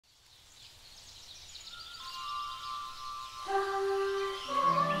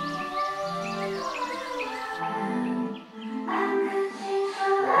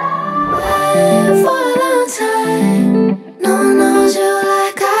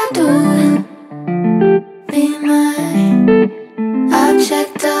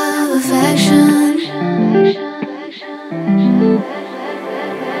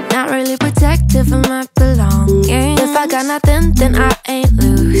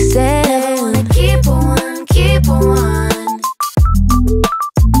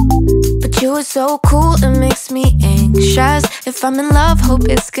so cool, it makes me anxious. If I'm in love, hope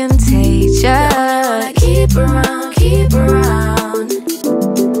it's contagious. I keep around, keep around.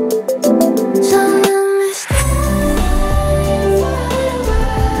 So let me stay for a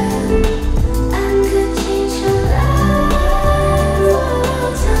while. I could change your life for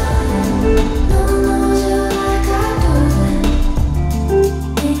all time. No one knows you like I do.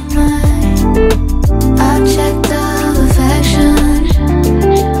 Be my object of affection.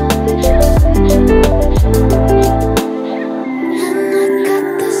 And I got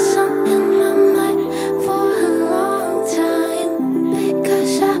this song in my mind for a long time,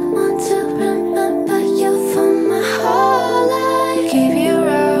 because I want to remember you for my whole life. Keep you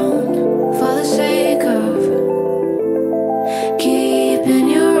around for the sake of keeping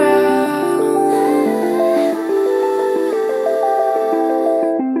you around.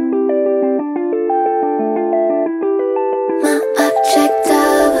 My object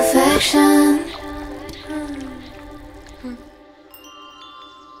of affection.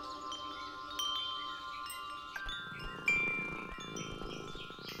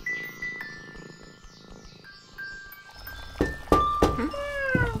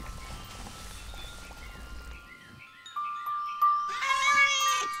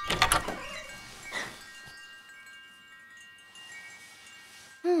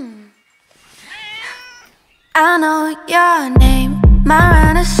 I know your name, my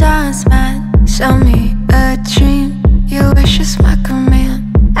Renaissance man. Show me a dream, your wish is my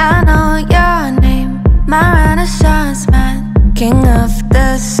command. I know your name, my Renaissance man. King of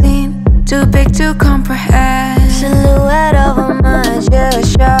the scene, too big to comprehend. Silhouette of a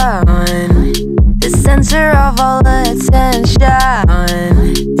magician, the center of all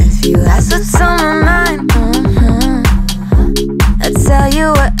attention. If you ask what's on my mind, I'll tell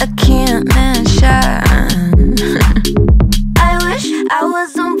you what I can't mention. I wish I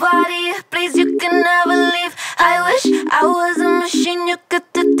was somebody, please you can never leave. I wish I was a machine you could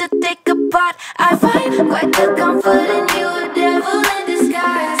take apart. I find quite the comfort in you, a devil in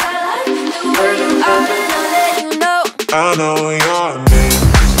disguise. I like the way you are and I'll let you know. I know your name,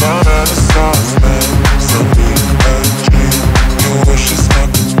 my Renaissance man. Send me a dream, your wish is my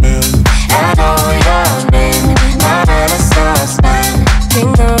command. I know your name, my Renaissance man.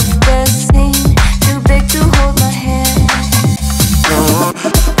 King of the scene, too big to hold my hand.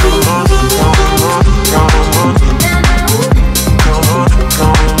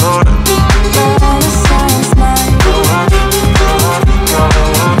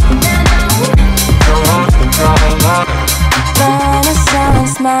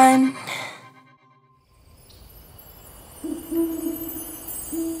 Renaissance man. Renaissance man.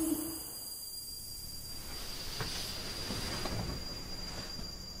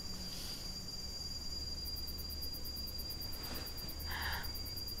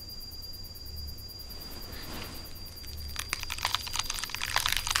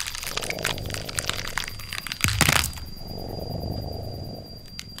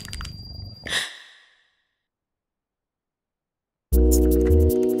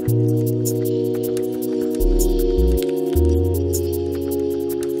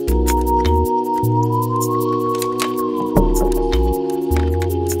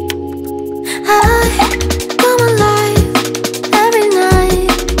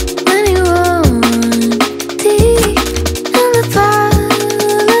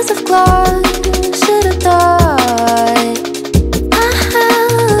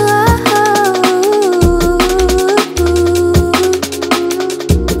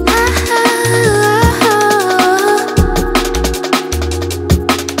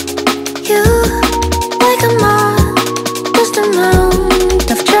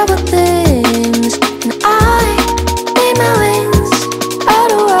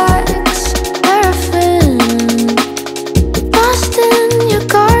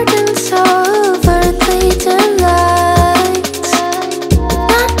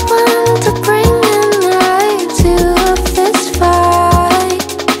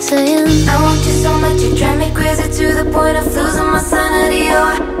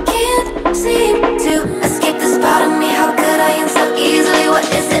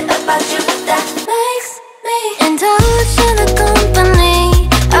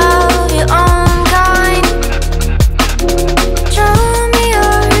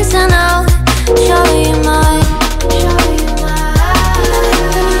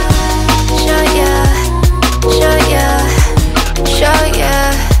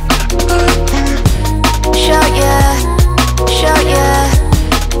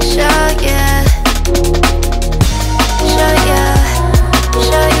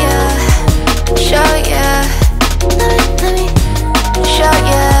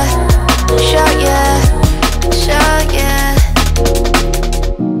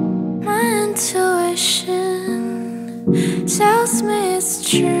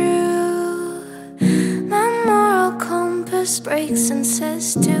 just breaks and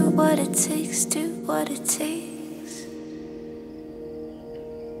says, do what it takes, do what it takes.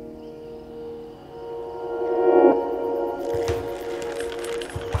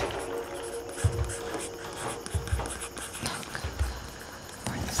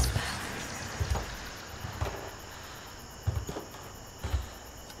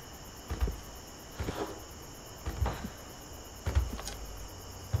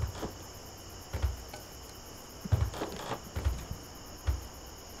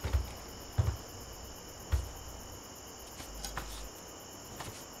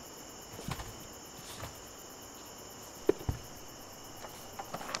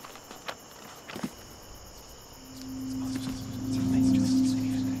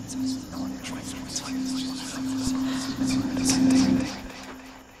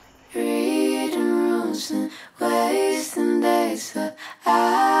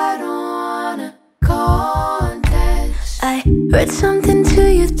 Read something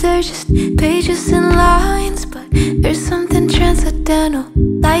to you, they're just pages and lines, but there's something transcendental,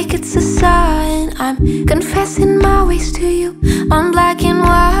 like it's a sign. I'm confessing my ways to you on black and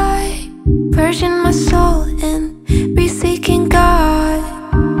white, purging my soul and rethinking God.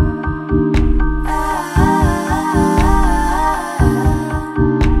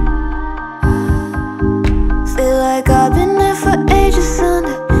 Feel like I've been there for ages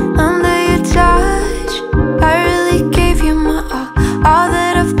under your touch. I really gave you my all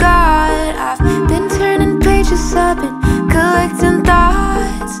that I've got. I've been turning pages, I've been collecting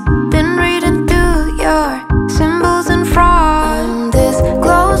thoughts, been reading through your symbols and frauds. I'm this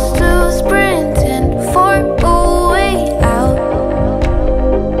close to sprinting for a way out.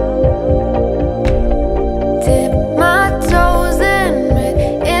 Dip my toes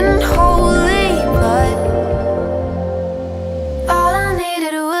in holy blood. All I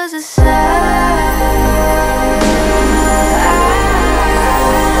needed was a sign.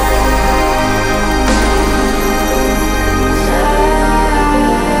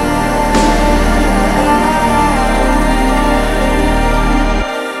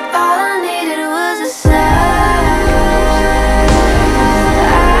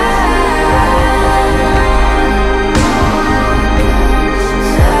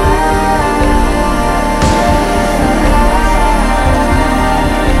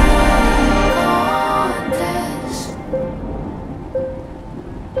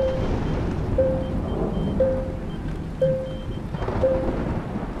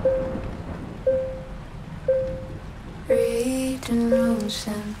 Reading rooms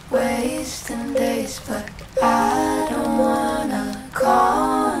and wasting days, but I don't wanna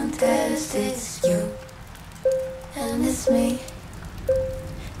contest. It's you and it's me,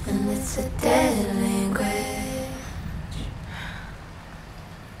 and it's a dead language.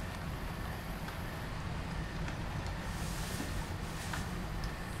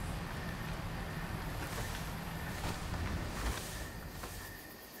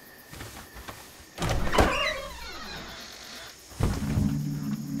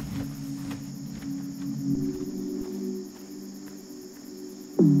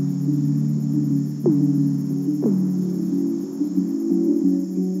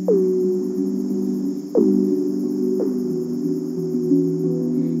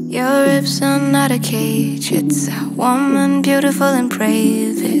 Your ribs are not a cage, it's a woman beautiful and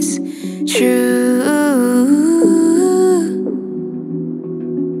brave. It's true.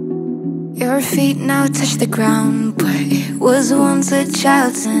 Your feet now touch the ground, but it was once a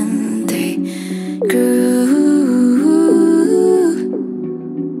child's and they grew.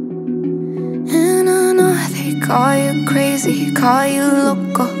 And I know they call you crazy, call you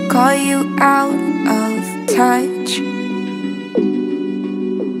loco, call you out of touch.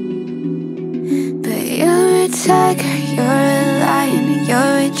 You're a tiger, you're a lion,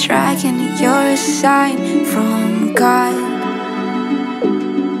 you're a dragon, you're a sign from God.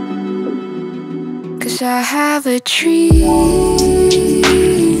 'Cause I have a dream,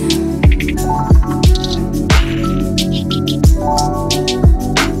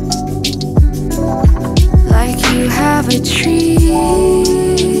 like you have a dream.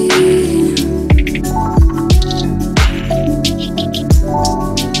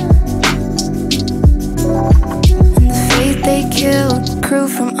 They killed crew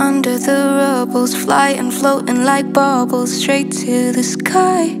from under the rubbles, fly and floating like bubbles straight to the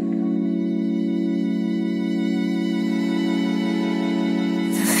sky.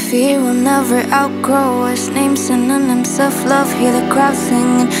 The fear will never outgrow us, names synonyms of love. Hear the crowd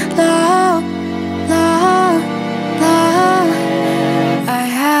singing loud, loud, loud. I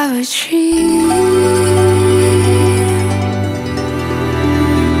have a dream.